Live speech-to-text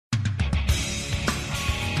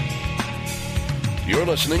You're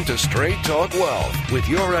listening to Straight Talk Wealth with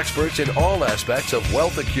your experts in all aspects of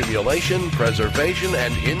wealth accumulation, preservation,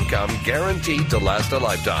 and income guaranteed to last a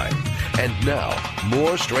lifetime. And now,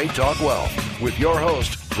 more Straight Talk Wealth with your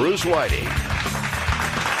host, Bruce Whiting.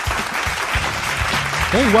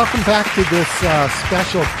 Hey, welcome back to this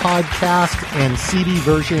special podcast and CD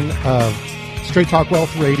version of Straight Talk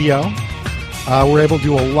Wealth Radio. We're able to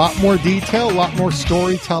do a lot more detail, a lot more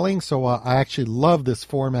storytelling, so I actually love this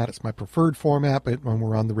format. It's my preferred format, but when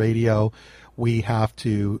we're on the radio, we have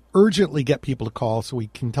to urgently get people to call so we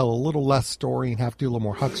can tell a little less story and have to do a little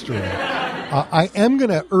more huckstering. I am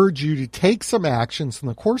going to urge you to take some actions in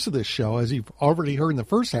the course of this show, as you've already heard in the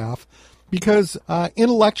first half, because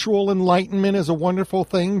intellectual enlightenment is a wonderful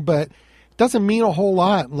thing, but it doesn't mean a whole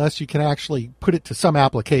lot unless you can actually put it to some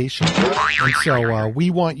application. And so we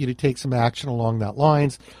want you to take some action along that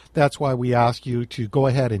lines. That's why we ask you to go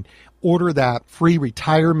ahead and order that free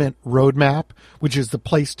retirement roadmap, which is the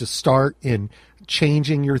place to start in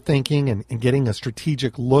changing your thinking and getting a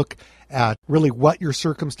strategic look at really what your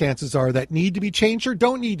circumstances are that need to be changed or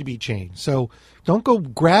don't need to be changed. So don't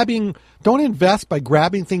invest by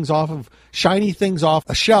grabbing shiny things off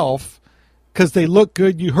a shelf because they look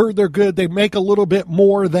good, you heard they're good, they make a little bit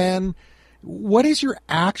more than. What is your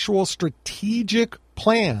actual strategic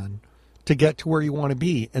plan to get to where you want to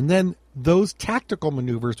be? And then those tactical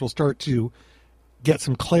maneuvers will start to get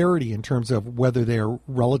some clarity in terms of whether they're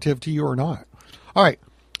relative to you or not. All right.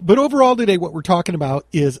 But overall today, what we're talking about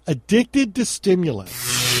is addicted to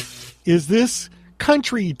stimulus. Is this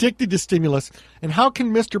country addicted to stimulus? And how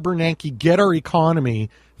can Mr. Bernanke get our economy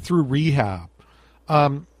through rehab?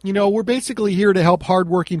 We're basically here to help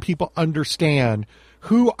hardworking people understand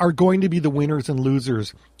who are going to be the winners and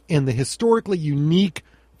losers in the historically unique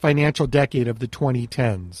financial decade of the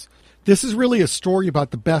 2010s. This is really a story about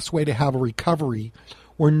the best way to have a recovery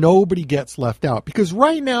where nobody gets left out. Because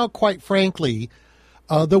right now, quite frankly,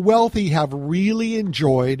 the wealthy have really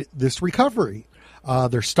enjoyed this recovery.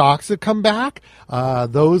 Their stocks have come back.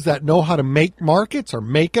 Those that know how to make markets are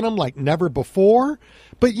making them like never before.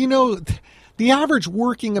 But, the average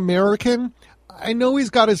working American, I know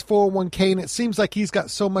he's got his 401k, and it seems like he's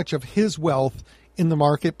got so much of his wealth in the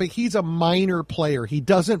market, but he's a minor player. He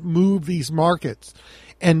doesn't move these markets.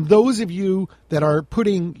 And those of you that are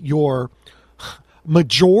putting your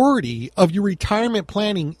majority of your retirement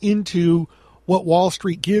planning into what Wall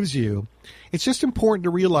Street gives you, it's just important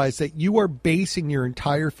to realize that you are basing your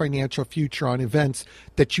entire financial future on events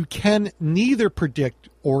that you can neither predict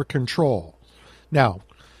or control. Now,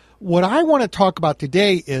 what I want to talk about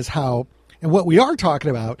today is how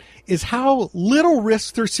little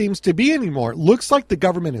risk there seems to be anymore. It looks like the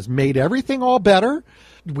government has made everything all better.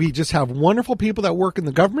 We just have wonderful people that work in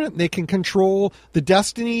the government. They can control the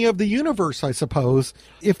destiny of the universe, I suppose,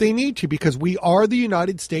 if they need to, because we are the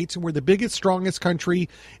United States and we're the biggest, strongest country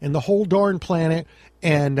in the whole darn planet.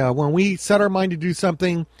 And when we set our mind to do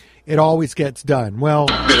something, it always gets done. Well,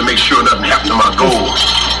 better make sure nothing happens to my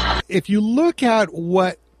goals. If you look at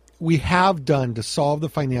what we have done to solve the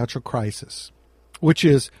financial crisis, which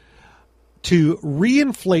is to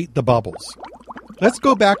reinflate the bubbles. Let's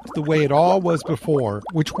go back to the way it all was before,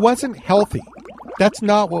 which wasn't healthy. That's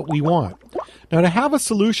not what we want. Now, to have a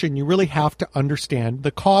solution, you really have to understand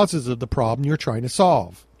the causes of the problem you're trying to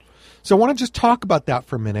solve. So I want to just talk about that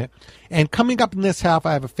for a minute. And coming up in this half,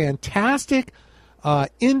 I have a fantastic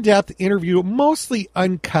in-depth interview, mostly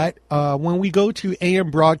uncut. When we go to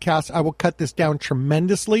AM broadcast, I will cut this down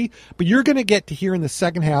tremendously, but you're going to get to hear in the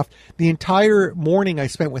second half the entire morning I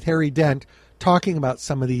spent with Harry Dent talking about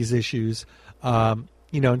some of these issues,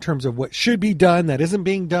 in terms of what should be done, that isn't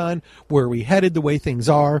being done, where we headed, the way things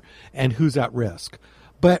are, and who's at risk.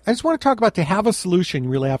 But I just want to talk about, to have a solution,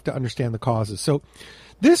 you really have to understand the causes. So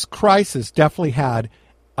this crisis definitely had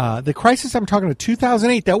the crisis I'm talking about,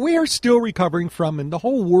 2008, that we are still recovering from, and the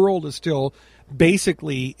whole world is still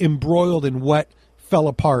basically embroiled in what fell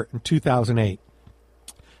apart in 2008.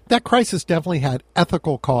 That crisis definitely had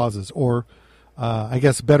ethical causes, or I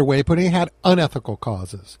guess a better way of putting it, had unethical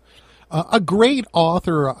causes. A great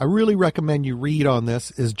author I really recommend you read on this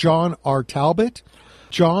is John R. Talbot.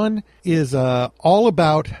 John is all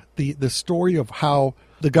about the story of how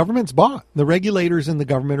the government's bought. The regulators in the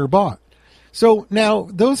government are bought. So now,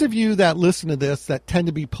 those of you that listen to this that tend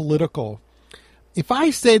to be political, if I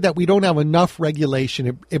say that we don't have enough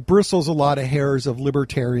regulation, it bristles a lot of hairs of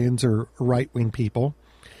libertarians or right-wing people.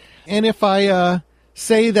 And if I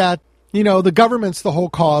say that, the government's the whole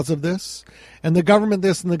cause of this, and the government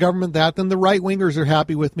this and the government that, then the right-wingers are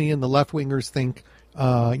happy with me and the left-wingers think,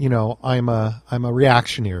 I'm a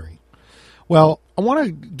reactionary. Well, I want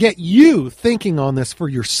to get you thinking on this for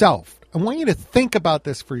yourself. I want you to think about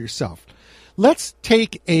this for yourself. Let's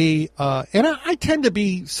take and I tend to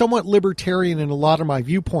be somewhat libertarian in a lot of my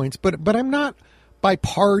viewpoints, but I'm not by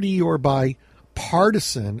party or by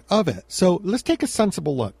partisan of it. So let's take a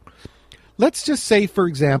sensible look. Let's just say, for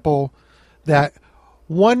example, that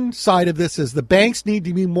one side of this is the banks need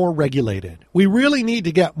to be more regulated. We really need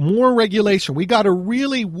to get more regulation. We got to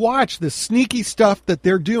really watch the sneaky stuff that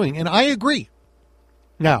they're doing. And I agree.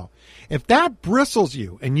 Now, if that bristles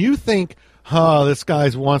you and you think, this guy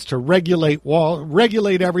wants to regulate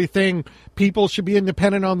everything, people should be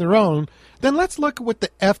independent on their own, then let's look at what the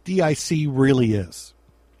FDIC really is.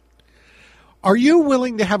 Are you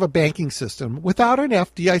willing to have a banking system without an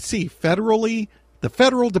FDIC, the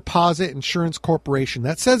Federal Deposit Insurance Corporation,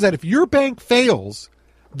 that says that if your bank fails,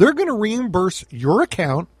 they're going to reimburse your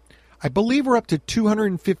account? I believe we're up to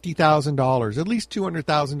 $250,000, at least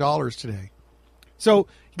 $200,000 today. So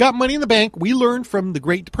you got money in the bank. We learned from the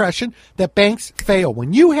Great Depression that banks fail.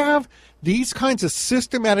 When you have these kinds of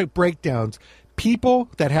systematic breakdowns, people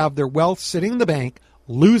that have their wealth sitting in the bank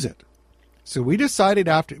lose it. So we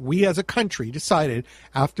as a country decided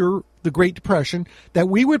after the Great Depression that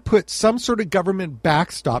we would put some sort of government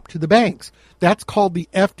backstop to the banks. That's called the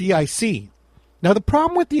FDIC. Now, the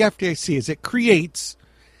problem with the FDIC is it creates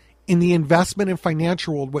in the investment and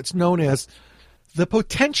financial world what's known as the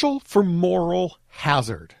potential for moral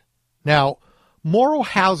hazard. Now, moral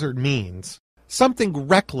hazard means something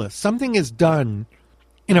reckless, something is done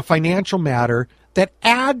in a financial matter that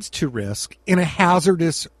adds to risk in a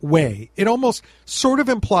hazardous way. It almost sort of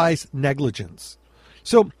implies negligence.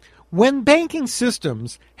 So when banking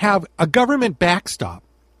systems have a government backstop,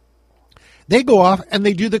 they go off and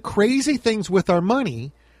they do the crazy things with our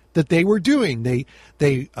money that they were doing. They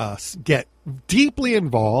get deeply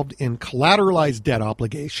involved in collateralized debt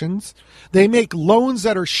obligations. They make loans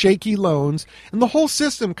that are shaky loans, and the whole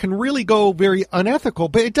system can really go very unethical.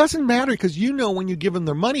 But it doesn't matter, because when you give them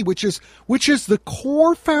their money, which is the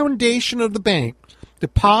core foundation of the bank,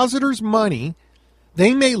 depositors' money,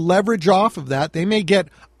 they may leverage off of that. They may get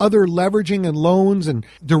other leveraging and loans and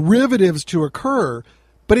derivatives to occur,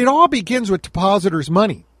 but it all begins with depositors'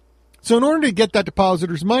 money. So in order to get that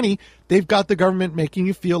depositor's money, they've got the government making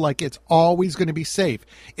you feel like it's always going to be safe.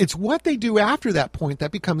 It's what they do after that point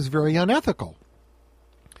that becomes very unethical.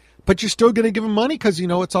 But you're still going to give them money because you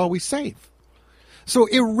know it's always safe. So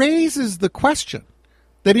it raises the question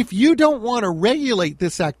that if you don't want to regulate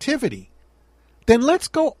this activity, then let's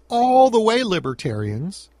go all the way,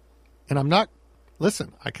 libertarians. And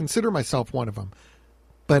I consider myself one of them,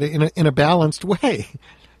 but in a balanced way.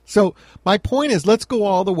 So my point is, let's go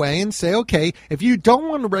all the way and say, okay, if you don't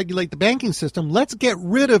want to regulate the banking system, let's get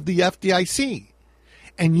rid of the FDIC.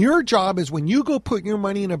 And your job is, when you go put your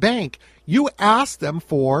money in a bank, you ask them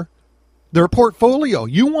for their portfolio.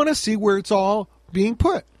 You want to see where it's all being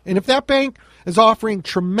put. And if that bank is offering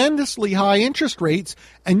tremendously high interest rates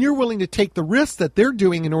and you're willing to take the risks that they're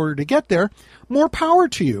doing in order to get there, more power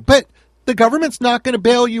to you. But the government's not going to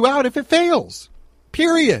bail you out if it fails.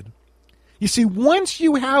 Period. You see, once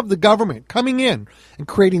you have the government coming in and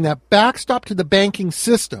creating that backstop to the banking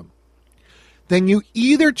system, then you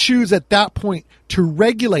either choose at that point to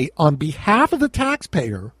regulate on behalf of the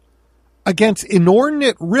taxpayer against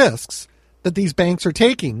inordinate risks that these banks are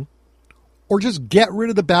taking, or just get rid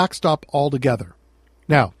of the backstop altogether.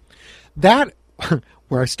 Now, that,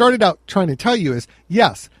 where I started out trying to tell you is,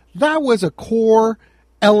 yes, that was a core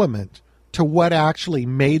element to what actually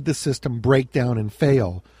made the system break down and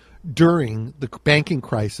fail during the banking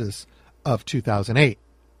crisis of 2008.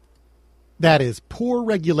 That is poor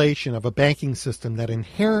regulation of a banking system that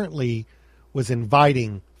inherently was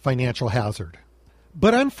inviting financial hazard.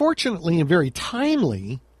 But unfortunately and very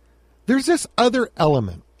timely, there's this other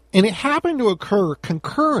element, and it happened to occur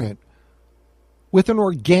concurrent with an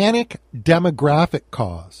organic demographic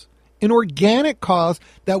cause, an organic cause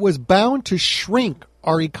that was bound to shrink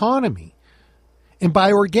our economy. And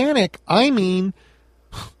by organic, I mean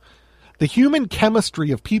the human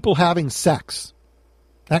chemistry of people having sex.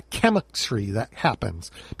 That chemistry that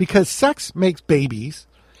happens because sex makes babies,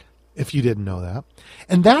 if you didn't know that.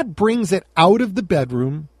 And that brings it out of the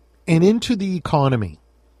bedroom and into the economy.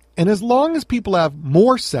 And as long as people have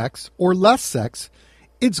more sex or less sex,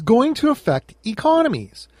 it's going to affect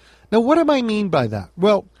economies. Now, what do I mean by that?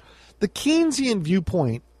 Well, the Keynesian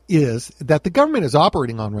viewpoint is that the government is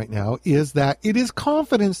operating on right now is that it is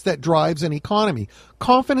confidence that drives an economy.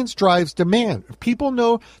 Confidence drives demand. If people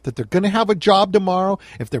know that they're going to have a job tomorrow,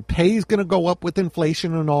 if their pay is going to go up with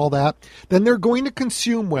inflation and all that, then they're going to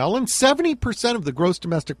consume well. And 70% of the gross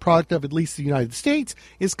domestic product of at least the United States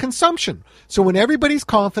is consumption. So when everybody's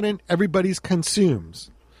confident, everybody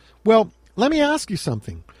consumes. Well, let me ask you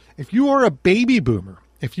something. If you are a baby boomer,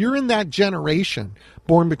 if you're in that generation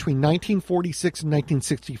born between 1946 and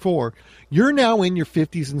 1964, you're now in your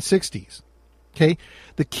 50s and 60s. Okay?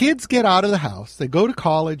 The kids get out of the house. They go to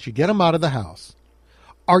college. You get them out of the house.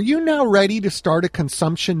 Are you now ready to start a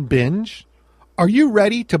consumption binge? Are you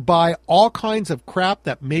ready to buy all kinds of crap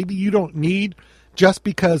that maybe you don't need just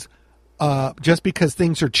because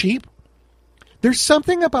things are cheap? There's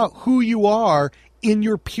something about who you are in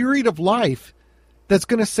your period of life that's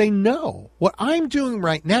going to say no. What I'm doing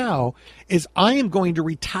right now is I am going to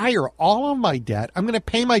retire all of my debt. I'm going to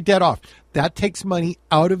pay my debt off. That takes money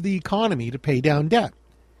out of the economy to pay down debt.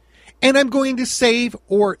 And I'm going to save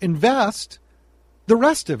or invest the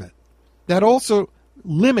rest of it. That also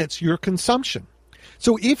limits your consumption.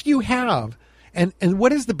 So if you have, and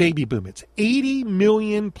what is the baby boom? It's 80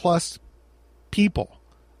 million plus people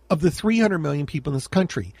of the 300 million people in this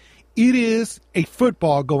country. It is a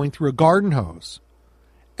football going through a garden hose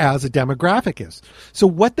as a demographic is. So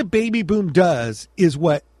what the baby boom does is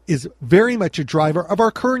what is very much a driver of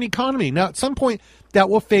our current economy. Now, at some point, that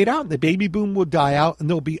will fade out. The baby boom will die out, and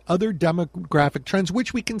there'll be other demographic trends,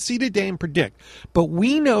 which we can see today and predict. But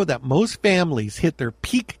we know that most families hit their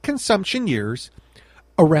peak consumption years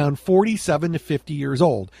around 47 to 50 years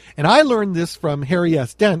old. And I learned this from Harry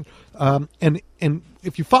S. Dent. And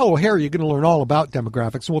if you follow Harry, you're going to learn all about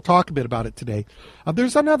demographics, and we'll talk a bit about it today.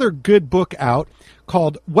 There's another good book out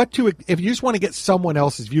called if you just want to get someone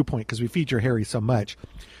else's viewpoint, because we feature Harry so much,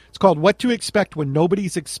 it's called What to Expect When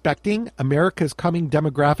Nobody's Expecting, America's Coming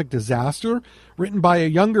Demographic Disaster, written by a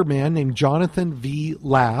younger man named Jonathan V.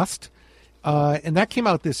 Last. And that came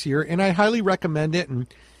out this year, and I highly recommend it. And,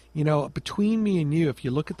 you know, between me and you, if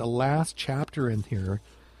you look at the last chapter in here,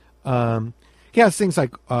 he has things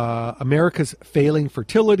like America's Failing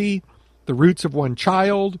Fertility, The Roots of One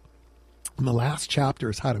Child, and the last chapter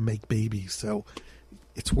is How to Make Babies. So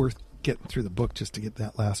it's worth getting through the book just to get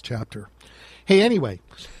that last chapter. Hey, anyway,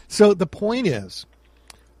 so the point is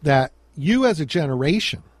that you as a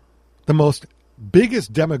generation, the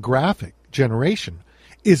biggest demographic generation,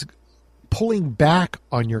 is pulling back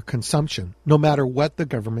on your consumption, no matter what the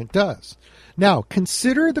government does. Now,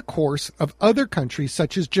 consider the course of other countries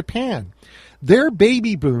such as Japan. Their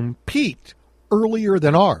baby boom peaked earlier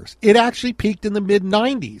than ours. It actually peaked in the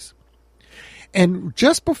mid-90s. And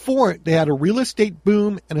just before it, they had a real estate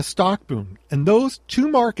boom and a stock boom. And those two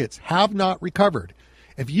markets have not recovered.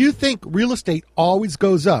 If you think real estate always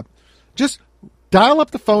goes up, just dial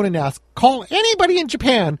up the phone and call anybody in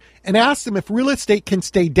Japan and ask them if real estate can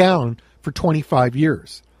stay down for 25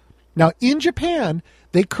 years. Now, in Japan,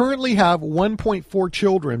 they currently have 1.4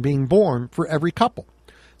 children being born for every couple.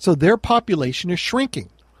 So their population is shrinking.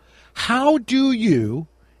 How do you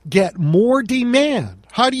get more demand?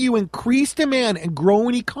 How do you increase demand and grow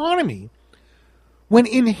an economy when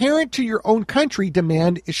inherent to your own country,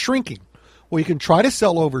 demand is shrinking? Well, you can try to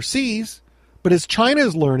sell overseas, but as China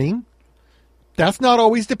is learning, that's not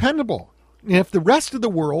always dependable. And if the rest of the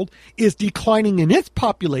world is declining in its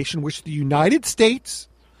population, which the United States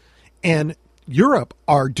and Europe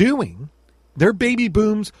are doing, their baby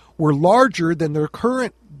booms were larger than their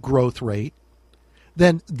current growth rate,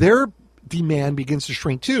 then their demand begins to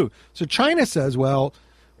shrink too. So China says, well,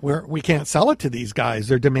 we can't sell it to these guys.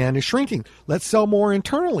 Their demand is shrinking. Let's sell more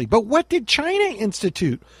internally. But what did China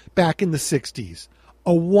institute back in the 60s?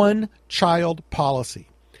 A one-child policy.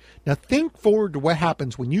 Now think forward to what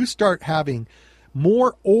happens when you start having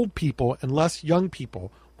more old people and less young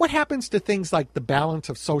people. What happens to things like the balance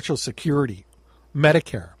of Social Security,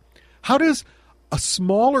 Medicare? How does a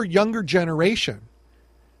smaller, younger generation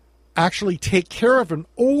actually take care of an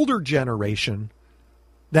older generation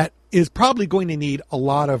that is probably going to need a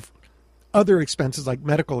lot of other expenses like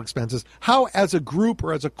medical expenses? How, as a group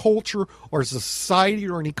or as a culture or as a society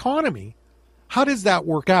or an economy, how does that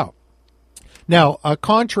work out? Now,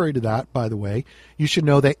 contrary to that, by the way, you should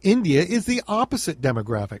know that India is the opposite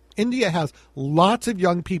demographic. India has lots of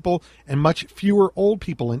young people and much fewer old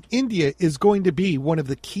people, and India is going to be one of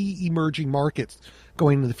the key emerging markets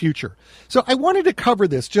going into the future. So I wanted to cover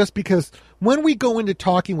this just because when we go into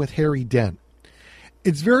talking with Harry Dent,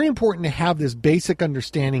 it's very important to have this basic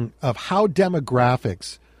understanding of how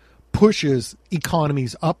demographics pushes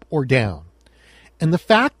economies up or down. And the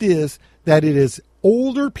fact is that it is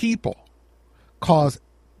older people cause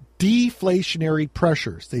deflationary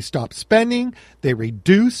pressures. They stop spending, they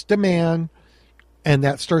reduce demand, and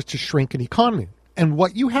that starts to shrink an economy. And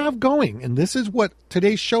what you have going, and this is what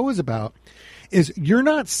today's show is about, is you're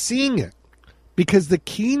not seeing it because the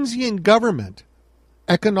Keynesian government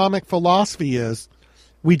economic philosophy is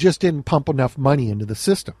we just didn't pump enough money into the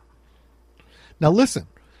system. Now listen,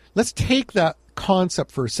 Let's take that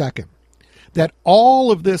concept for a second, that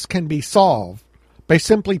all of this can be solved by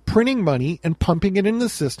simply printing money and pumping it in the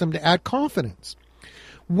system to add confidence.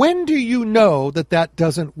 When do you know that that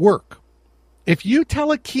doesn't work? If you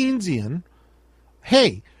tell a Keynesian,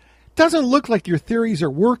 hey, it doesn't look like your theories are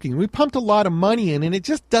working. We pumped a lot of money in and it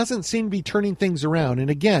just doesn't seem to be turning things around. And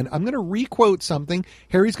again, I'm going to requote something.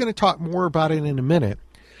 Harry's going to talk more about it in a minute.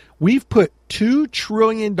 We've put $2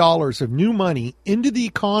 trillion of new money into the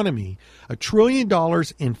economy, $1 trillion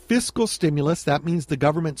in fiscal stimulus. That means the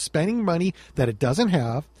government spending money that it doesn't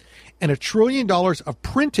have, and $1 trillion of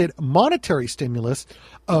printed monetary stimulus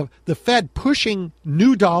of the Fed pushing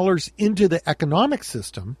new dollars into the economic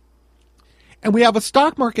system. And we have a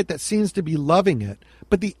stock market that seems to be loving it,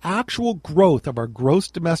 but the actual growth of our gross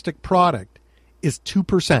domestic product is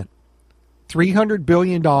 2%, $300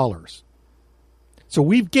 billion. So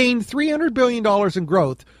we've gained $300 billion in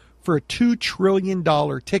growth for a $2 trillion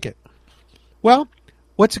ticket. Well,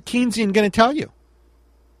 what's a Keynesian going to tell you?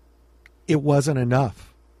 It wasn't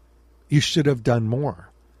enough. You should have done more.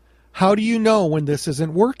 How do you know when this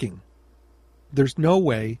isn't working? There's no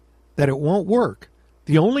way that it won't work.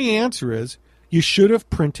 The only answer is you should have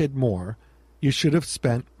printed more. You should have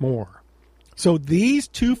spent more. So these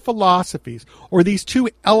two philosophies, or these two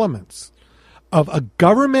elements of a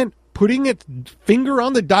government putting its finger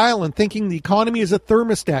on the dial and thinking the economy is a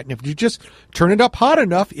thermostat, and if you just turn it up hot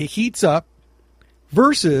enough, it heats up,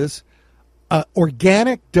 versus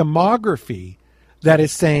organic demography that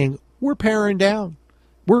is saying we're paring down,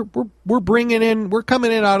 we're bringing in, we're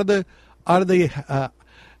coming in out of the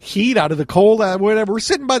heat, out of the cold, whatever. We're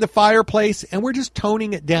sitting by the fireplace and we're just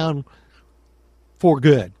toning it down for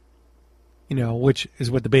good, which is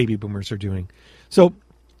what the baby boomers are doing. So,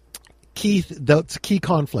 Keith, that's a key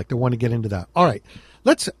conflict. I want to get into that. All right,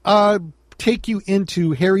 let's take you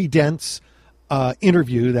into Harry Dent's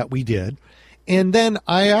interview that we did. And then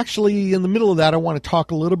I actually, in the middle of that, I want to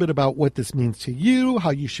talk a little bit about what this means to you,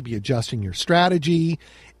 how you should be adjusting your strategy,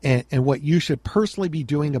 and what you should personally be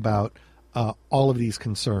doing about all of these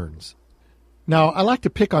concerns. Now, I like to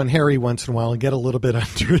pick on Harry once in a while and get a little bit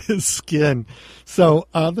under his skin. So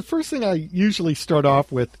the first thing I usually start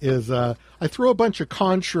off with is I throw a bunch of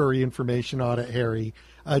contrary information on at Harry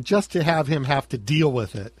just to have him have to deal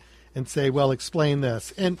with it and say, well, explain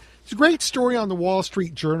this. And it's a great story on the Wall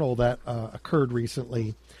Street Journal that occurred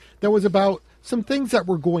recently that was about some things that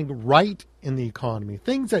were going right in the economy,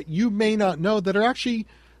 things that you may not know that are actually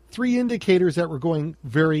 3 indicators that were going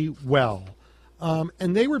very well.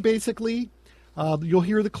 And they were basically, you'll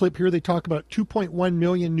hear the clip here, they talk about 2.1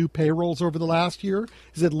 million new payrolls over the last year,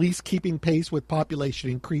 is at least keeping pace with population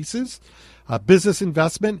increases. Business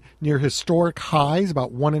investment near historic highs,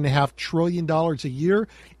 about $1.5 trillion a year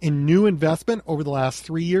in new investment over the last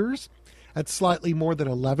 3 years. That's slightly more than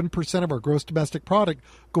 11% of our gross domestic product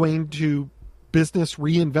going to business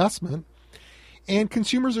reinvestment. And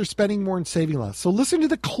consumers are spending more and saving less. So listen to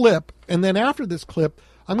the clip, and then after this clip,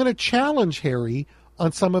 I'm going to challenge Harry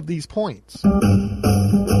on some of these points.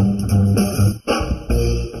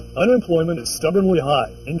 Unemployment is stubbornly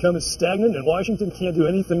high. Income is stagnant, and Washington can't do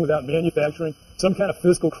anything without manufacturing some kind of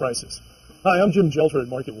fiscal crisis. Hi, I'm Jim Jelter at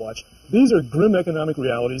MarketWatch. These are grim economic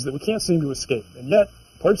realities that we can't seem to escape, and yet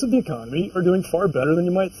parts of the economy are doing far better than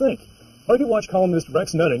you might think. MarketWatch columnist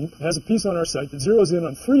Rex Nutting has a piece on our site that zeroes in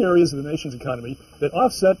on 3 areas of the nation's economy that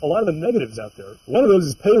offset a lot of the negatives out there. One of those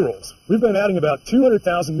is payrolls. We've been adding about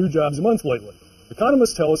 200,000 new jobs a month lately.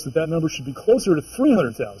 Economists tell us that number should be closer to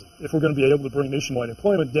 300,000 if we're going to be able to bring nationwide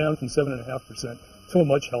employment down from 7.5% to a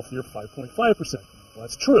much healthier 5.5%. Well,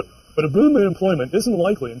 that's true. But a boom in employment isn't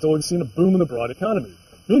likely until we've seen a boom in the broad economy.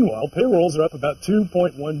 Meanwhile, payrolls are up about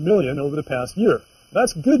 2.1 million over the past year.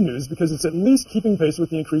 That's good news because it's at least keeping pace with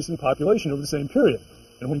the increase in population over the same period.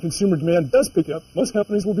 And when consumer demand does pick up, most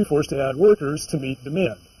companies will be forced to add workers to meet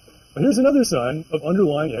demand. But here's another sign of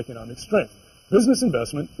underlying economic strength. Business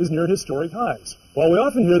investment is near historic highs. While we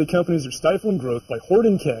often hear that companies are stifling growth by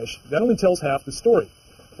hoarding cash, that only tells half the story.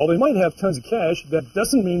 While they might have tons of cash, that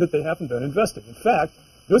doesn't mean that they haven't been investing. In fact,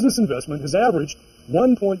 business investment has averaged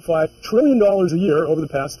 $1.5 trillion a year over the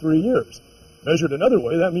past 3 years. Measured another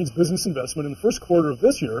way, that means business investment in the first quarter of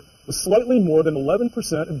this year was slightly more than 11%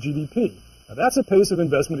 of GDP. Now that's a pace of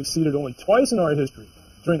investment exceeded only twice in our history,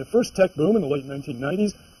 during the first tech boom in the late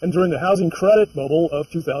 1990s and during the housing credit bubble of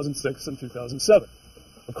 2006 and 2007.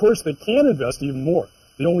 Of course, they can invest even more.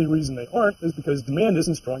 The only reason they aren't is because demand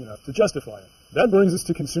isn't strong enough to justify it. That brings us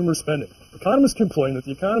to consumer spending. Economists complain that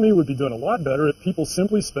the economy would be doing a lot better if people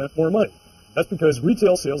simply spent more money. That's because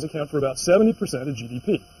retail sales account for about 70% of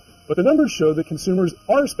GDP. But the numbers show that consumers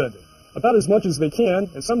are spending about as much as they can,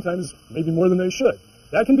 and sometimes maybe more than they should.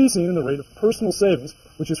 That can be seen in the rate of personal savings,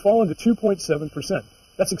 which has fallen to 2.7%.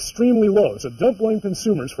 That's extremely low, so don't blame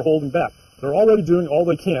consumers for holding back. They're already doing all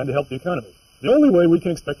they can to help the economy. The only way we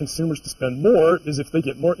can expect consumers to spend more is if they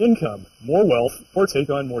get more income, more wealth, or take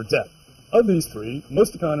on more debt. Of these three,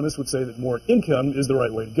 most economists would say that more income is the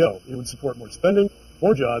right way to go. It would support more spending,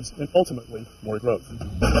 more jobs, and ultimately more growth.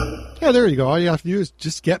 Yeah, there you go. All you have to do is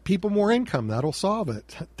just get people more income. That'll solve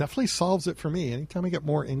it. Definitely solves it for me. Anytime I get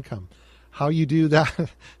more income. How you do that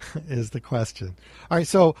is the question. All right,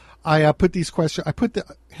 so I put these questions. I put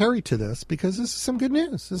Harry to this because this is some good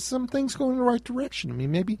news. This is some things going in the right direction. I mean,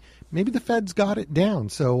 maybe the Fed's got it down.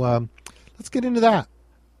 So let's get into that.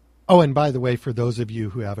 Oh, and by the way, for those of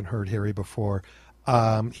you who haven't heard Harry before,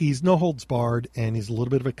 he's no holds barred and he's a little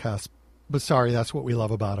bit of a cuss. But sorry, that's what we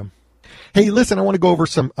love about him. Hey, listen, I want to go over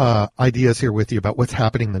some ideas here with you about what's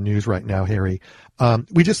happening in the news right now, Harry.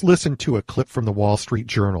 We just listened to a clip from the Wall Street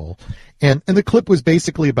Journal, and the clip was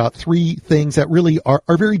basically about three things that really are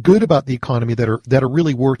very good about the economy that are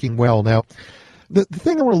really working well. Now, the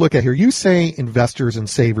thing I want to look at here, you say investors and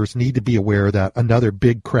savers need to be aware that another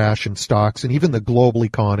big crash in stocks and even the global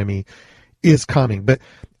economy is coming. But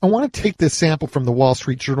I want to take this sample from the Wall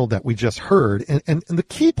Street Journal that we just heard, and the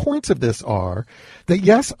key points of this are that,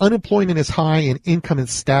 yes, unemployment is high and income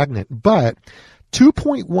is stagnant, but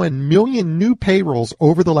 2.1 million new payrolls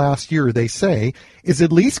over the last year, they say, is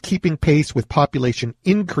at least keeping pace with population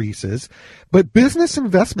increases. But business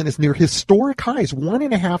investment is near historic highs,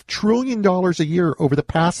 $1.5 trillion a year over the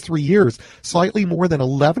past 3 years. Slightly more than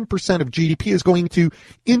 11% of GDP is going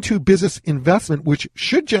into business investment, which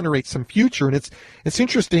should generate some future. And it's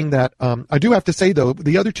interesting that I do have to say, though,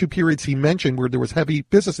 the other two periods he mentioned where there was heavy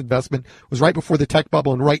business investment was right before the tech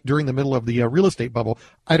bubble and right during the middle of the real estate bubble.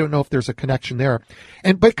 I don't know if there's a connection there.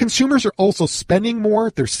 But consumers are also spending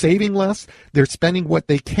more. They're saving less. They're spending what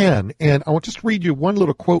they can. And I want to just read you one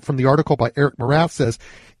little quote from the article by Eric Morath. Says,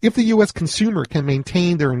 if the U.S. consumer can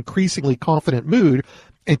maintain their increasingly confident mood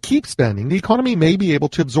and keep spending, the economy may be able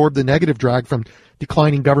to absorb the negative drag from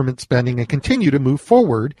declining government spending and continue to move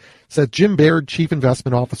forward, said Jim Baird, Chief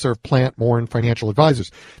Investment Officer of Plant Moore Financial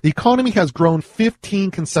Advisors. The economy has grown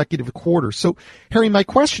 15 consecutive quarters. So, Harry, my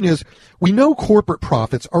question is, we know corporate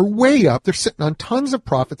profits are way up. They're sitting on tons of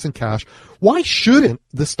profits and cash. Why shouldn't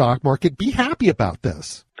the stock market be happy about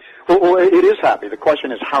this? Well, it is happy. The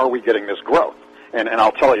question is, how are we getting this growth? And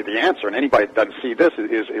I'll tell you the answer, and anybody that doesn't see this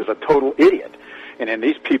is a total idiot. And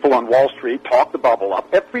these people on Wall Street talk the bubble up.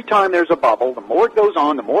 Every time there's a bubble, the more it goes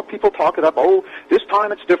on, the more people talk it up. Oh, this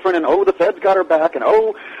time it's different, and oh, the Fed's got our back, and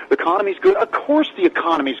oh, the economy's good. Of course the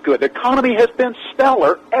economy's good. The economy has been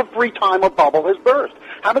stellar every time a bubble has burst.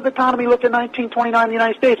 How did the economy look in 1929 in the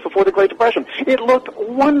United States before the Great Depression? It looked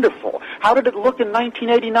wonderful. How did it look in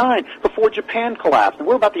 1989 before Japan collapsed? And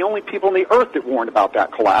we're about the only people on the earth that warned about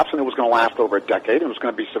that collapse, and it was going to last over a decade, and it was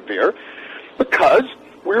going to be severe, because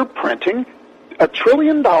we're printing $1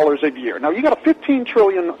 trillion a year. Now, you got a 15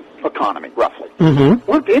 trillion economy, roughly.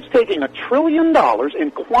 Mm-hmm. It's taking $1 trillion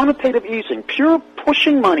in quantitative easing, pure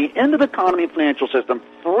pushing money into the economy and financial system,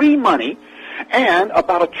 free money, and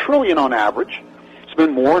about $1 trillion on average. It's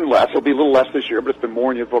been more and less. It'll be a little less this year, but it's been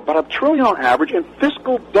more and about $1 trillion on average in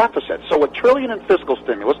fiscal deficit. So $1 trillion in fiscal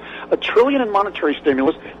stimulus, $1 trillion in monetary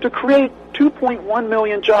stimulus to create 2.1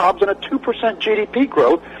 million jobs and a 2% GDP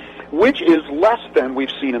growth, which is less than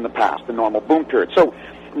we've seen in the past, the normal boom period. So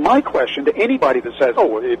my question to anybody that says,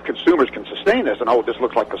 oh, if consumers can sustain this, and oh, this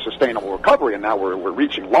looks like a sustainable recovery, and now we're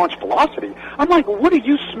reaching launch velocity, I'm like, well, what are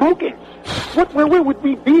you smoking? Where would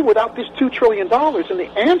we be without this $2 trillion? And the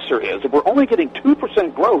answer is, if we're only getting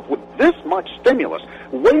 2% growth with this much stimulus,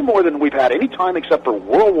 way more than we've had any time except for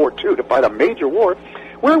World War II to fight a major war,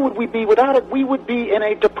 where would we be without it? We would be in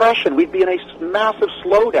a depression. We'd be in a massive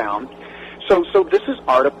slowdown. So this is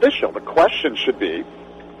artificial. The question should be,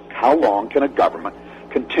 how long can a government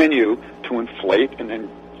continue to inflate and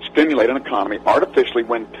stimulate an economy artificially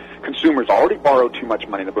when consumers already borrowed too much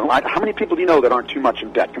money in the boom? How many people do you know that aren't too much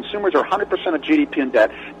in debt? Consumers are 100% of GDP in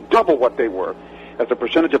debt, double what they were as a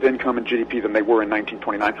percentage of income and GDP than they were in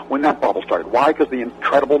 1929 when that bubble started. Why? Because the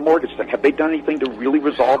incredible mortgage thing. Have they done anything to really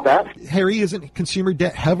resolve that? Harry, isn't consumer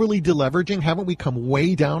debt heavily deleveraging? Haven't we come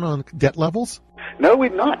way down on debt levels? No,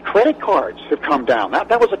 we've not. Credit cards have come down.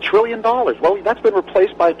 That was $1 trillion. Well, that's been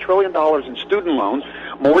replaced by $1 trillion in student loans.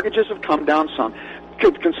 Mortgages have come down some.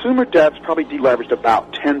 Consumer debt's probably deleveraged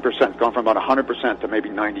about 10%, gone from about 100% to maybe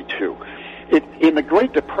 92%. In the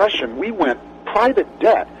Great Depression, private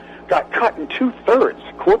debt got cut in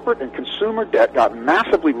 2/3. Corporate and consumer debt got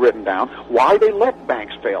massively written down. Why? They let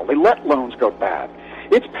banks fail. They let loans go bad.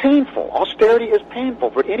 It's painful. Austerity is painful.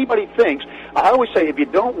 But anybody thinks, I always say, if you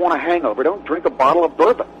don't want a hangover, don't drink a bottle of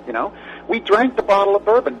bourbon, you know. We drank the bottle of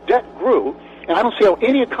bourbon. Debt grew, and I don't see how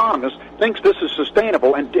any economist thinks this is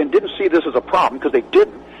sustainable and didn't see this as a problem, because they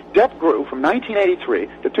didn't. Debt grew from 1983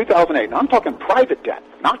 to 2008. Now, I'm talking private debt,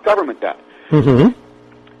 not government debt. Mm-hmm.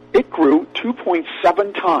 It grew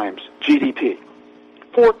 2.7 times GDP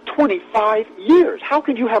for 25 years. How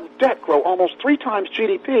can you have debt grow almost 3 times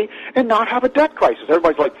GDP and not have a debt crisis?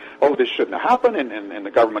 Everybody's like, oh, this shouldn't have happened, and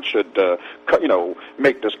the government should,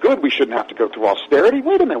 make this good. We shouldn't have to go through austerity.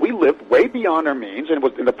 Wait a minute. We lived way beyond our means, and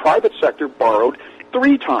the private sector borrowed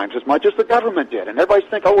 3 times as much as the government did. And everybody's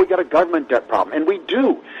think, oh, we got a government debt problem. And we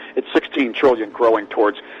do. It's $16 trillion growing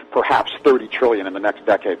towards perhaps $30 trillion in the next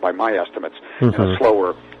decade by my estimates, in a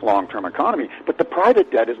slower long-term economy. But the private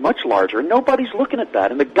debt is much larger, and nobody's looking at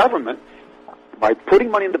that. And the government, by putting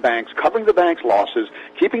money in the banks, covering the banks' losses,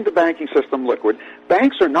 keeping the banking system liquid,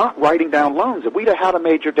 banks are not writing down loans. If we'd have had a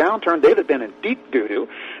major downturn, they'd have been in deep doo-doo.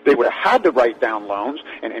 They would have had to write down loans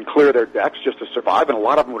and clear their debts just to survive, and a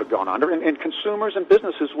lot of them would have gone under. And consumers and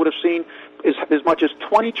businesses would have seen as much as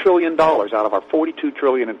 $20 trillion out of our $42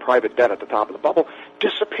 trillion in private debt at the top of the bubble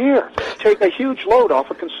disappear. Take a huge load off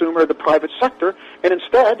a consumer of the private sector, and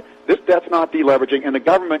instead, this debt's not deleveraging, and the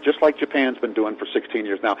government, just like Japan's been doing for 16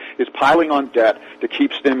 years now, is piling on debt to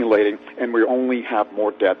keep stimulating, and we only have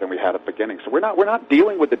more debt than we had at the beginning. So we're not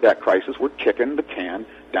dealing with the debt crisis. We're kicking the can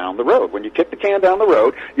down the road. When you kick the can down the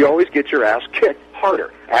road, you always get your ass kicked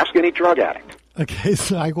harder. Ask any drug addict. Okay,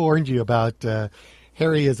 so I warned you about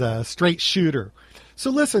Harry is a straight shooter.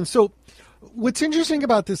 So listen, what's interesting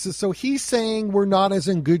about this is, so he's saying we're not as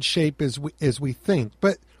in good shape as we think,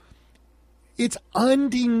 but it's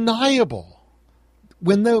undeniable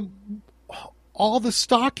when all the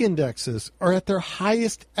stock indexes are at their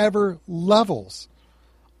highest ever levels.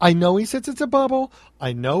 I know he says it's a bubble.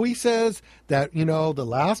 I know he says that, the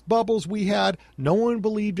last bubbles we had, no one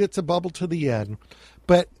believed it's a bubble to the end.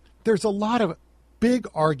 But there's a lot of big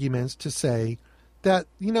arguments to say that,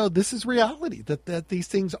 this is reality, that these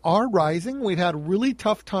things are rising. We've had really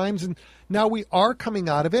tough times, and now we are coming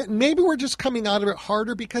out of it. And maybe we're just coming out of it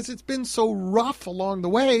harder because it's been so rough along the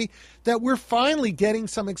way that we're finally getting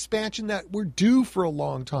some expansion that we're due for a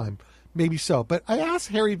long time. Maybe so. But I asked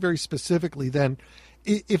Harry very specifically then,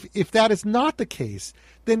 if that is not the case,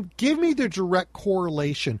 then give me the direct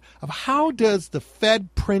correlation of how does the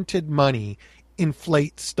Fed printed money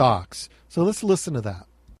inflate stocks. So let's listen to that.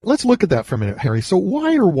 Let's look at that for a minute, Harry. So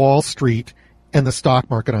why are Wall Street and the stock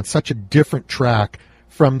market on such a different track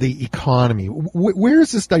from the economy? Where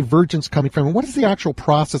is this divergence coming from? And what is the actual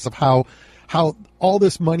process of how all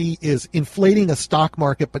this money is inflating a stock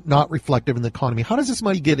market but not reflective in the economy? How does this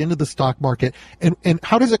money get into the stock market, and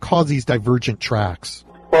how does it cause these divergent tracks?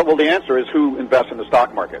 Well, the answer is who invests in the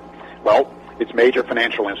stock market. Well, it's major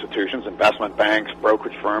financial institutions, investment banks,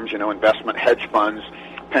 brokerage firms, investment hedge funds,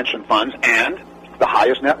 pension funds, and the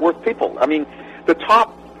highest net worth people. I mean, the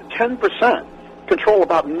top 10% control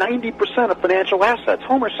about 90% of financial assets.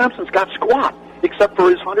 Homer Simpson's got squat, except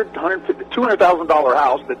for his $200,000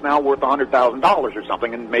 house that's now worth $100,000 or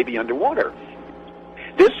something and maybe underwater.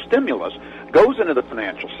 This stimulus goes into the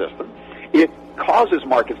financial system. It causes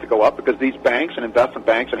markets to go up because these banks and investment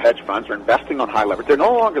banks and hedge funds are investing on high leverage. They're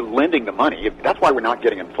no longer lending the money. That's why we're not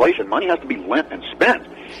getting inflation. Money has to be lent and spent.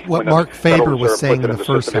 What Mark Faber was saying in the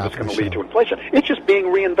first half of the show. It's going to lead to inflation. It's just being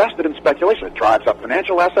reinvested in speculation. It drives up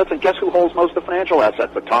financial assets, and guess who holds most of the financial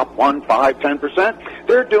assets? The top 1, 5, 10%.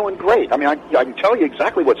 They're doing great. I mean, I can tell you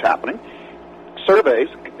exactly what's happening. Surveys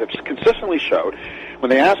have consistently showed when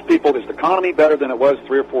they ask people, is the economy better than it was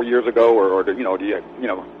 3 or 4 years ago, or do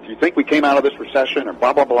you think we came out of this recession, or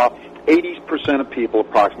blah, blah, blah, 80% of people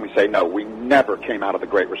approximately say, no, we never came out of the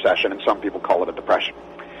Great Recession, and some people call it a depression.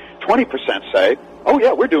 20% say, oh,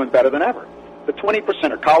 yeah, we're doing better than ever. The 20%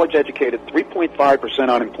 are college-educated, 3.5%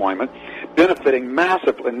 unemployment, benefiting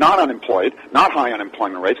massively, not unemployed, not high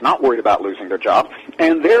unemployment rates, not worried about losing their jobs,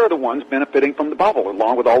 and they're the ones benefiting from the bubble,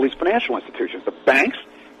 along with all these financial institutions. The banks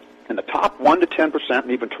and the top 1 to 10%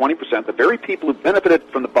 and even 20%, the very people who benefited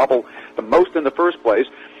from the bubble the most in the first place,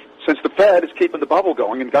 since the Fed is keeping the bubble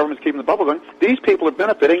going and government's keeping the bubble going, these people are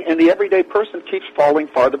benefiting, and the everyday person keeps falling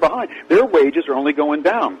farther behind. Their wages are only going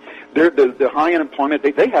down. The high unemployment,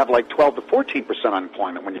 they have like 12 to 14%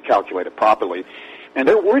 unemployment when you calculate it properly. And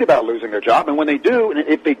they're worried about losing their job, and when they do, and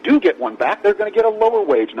if they do get one back, they're going to get a lower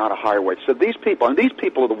wage, not a higher wage. So these people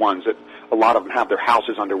are the ones that a lot of them have their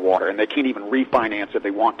houses underwater, and they can't even refinance if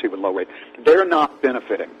they want to with low rates. They're not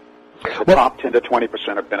benefiting. The top 10 to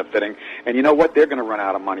 20% are benefiting. And you know what? They're going to run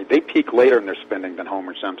out of money. They peak later in their spending than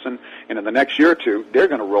Homer Simpson. And in the next year or two, they're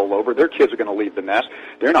going to roll over. Their kids are going to leave the nest.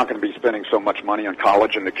 They're not going to be spending so much money on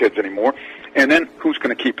college and the kids anymore. And then who's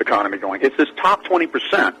going to keep the economy going? It's this top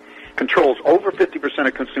 20% controls over 50%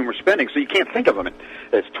 of consumer spending, so you can't think of them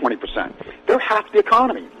as 20%. They're half the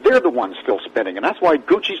economy. They're the ones still spending. And that's why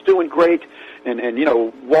Gucci's doing great and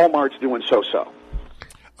Walmart's doing so-so.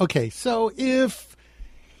 Okay, so if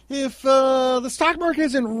the stock market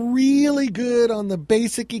isn't really good on the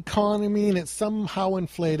basic economy and it's somehow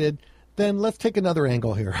inflated, then let's take another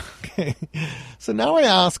angle here. Okay, so now I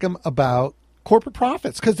ask them about corporate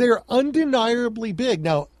profits because they're undeniably big.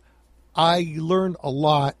 Now, I learned a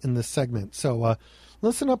lot in this segment, so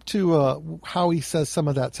listen up to how he says some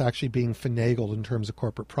of that's actually being finagled in terms of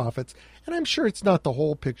corporate profits. And I'm sure it's not the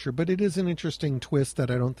whole picture, but it is an interesting twist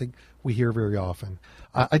that I don't think we hear very often.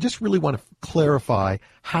 I just really want to clarify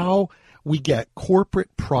how we get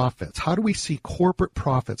corporate profits. How do we see corporate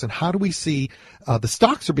profits? And how do we see the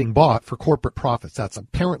stocks are being bought for corporate profits? That's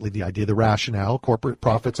apparently the idea, the rationale. Corporate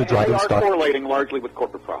profits are driving stocks. They are correlating largely with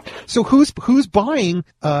corporate profits. So who's buying?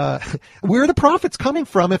 Where are the profits coming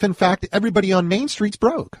from if, in fact, everybody on Main Street's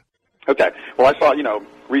broke? Okay. Well, I saw,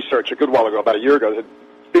 research a good while ago, about a year ago, that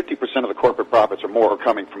 50% of the corporate profits or more are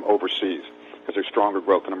coming from overseas because there's stronger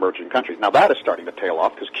growth in emerging countries. Now, that is starting to tail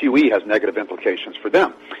off because QE has negative implications for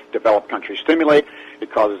them. Developed countries stimulate.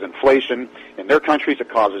 It causes inflation. In their countries, it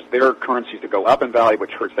causes their currencies to go up in value,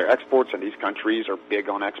 which hurts their exports, and these countries are big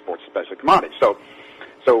on exports, especially commodities. So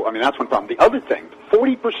that's one problem. The other thing,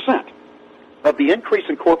 40% of the increase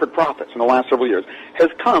in corporate profits in the last several years has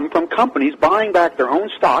come from companies buying back their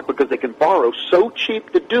own stock because they can borrow so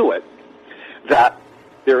cheap to do it that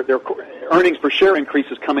their earnings per share increase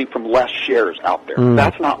is coming from less shares out there.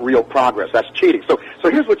 That's not real progress. That's cheating. So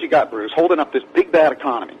here's what you got, Bruce, holding up this big bad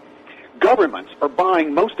economy. Governments are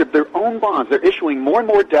buying most of their own bonds. They're issuing more and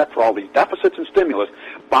more debt for all these deficits and stimulus,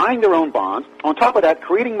 buying their own bonds. On top of that,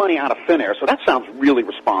 creating money out of thin air. So that sounds really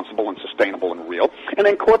responsible and sustainable and real. And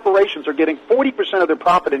then corporations are getting 40% of their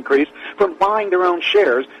profit increase from buying their own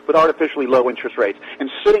shares with artificially low interest rates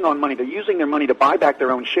and sitting on money. They're using their money to buy back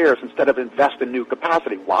their own shares instead of invest in new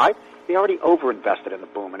capacity. Why? They already over-invested in the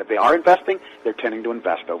boom. And if they are investing, they're tending to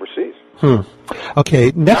invest overseas.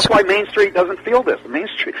 Okay. That's why Main Street doesn't feel this.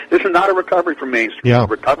 This is not a recovery for Main Street. Yeah.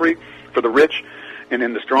 It's a recovery for the rich and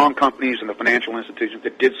in the strong companies and the financial institutions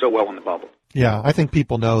that did so well in the bubble. Yeah, I think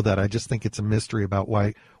people know that. I just think it's a mystery about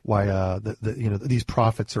why these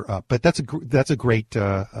profits are up. But that's a great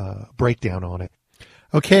breakdown on it.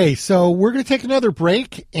 Okay, so we're going to take another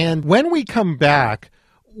break, and when we come back,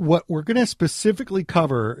 what we're going to specifically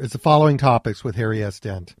cover is the following topics with Harry S.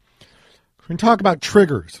 Dent. We're going to talk about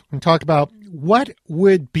triggers. We're going to talk about what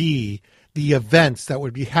would be the events that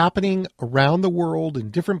would be happening around the world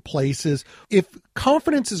in different places if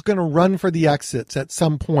confidence is going to run for the exits at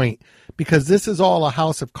some point, because this is all a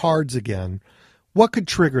house of cards again. What could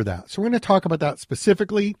trigger that? So we're going to talk about that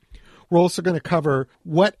specifically. We're also going to cover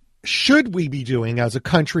what should we be doing as a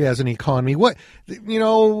country, as an economy?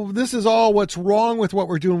 This is all what's wrong with what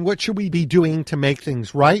we're doing. What should we be doing to make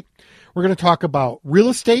things right? We're going to talk about real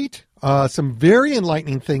estate, some very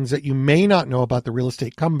enlightening things that you may not know about the real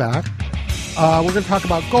estate comeback. We're going to talk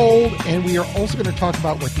about gold, and we are also going to talk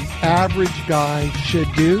about what the average guy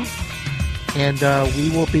should do. And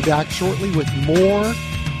we will be back shortly with more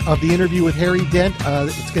of the interview with Harry Dent.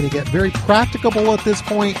 It's going to get very practicable at this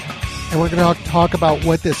point. And we're going to talk about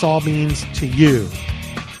what this all means to you.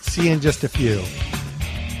 See you in just a few.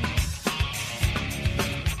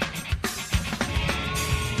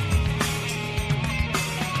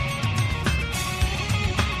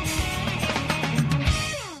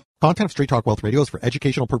 Content of Straight Talk Wealth Radio is for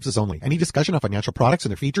educational purposes only. Any discussion of financial products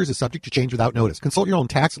and their features is subject to change without notice. Consult your own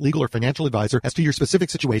tax, legal, or financial advisor as to your specific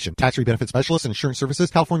situation. Tax-free benefit specialist and insurance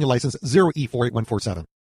services. California license 0E48147.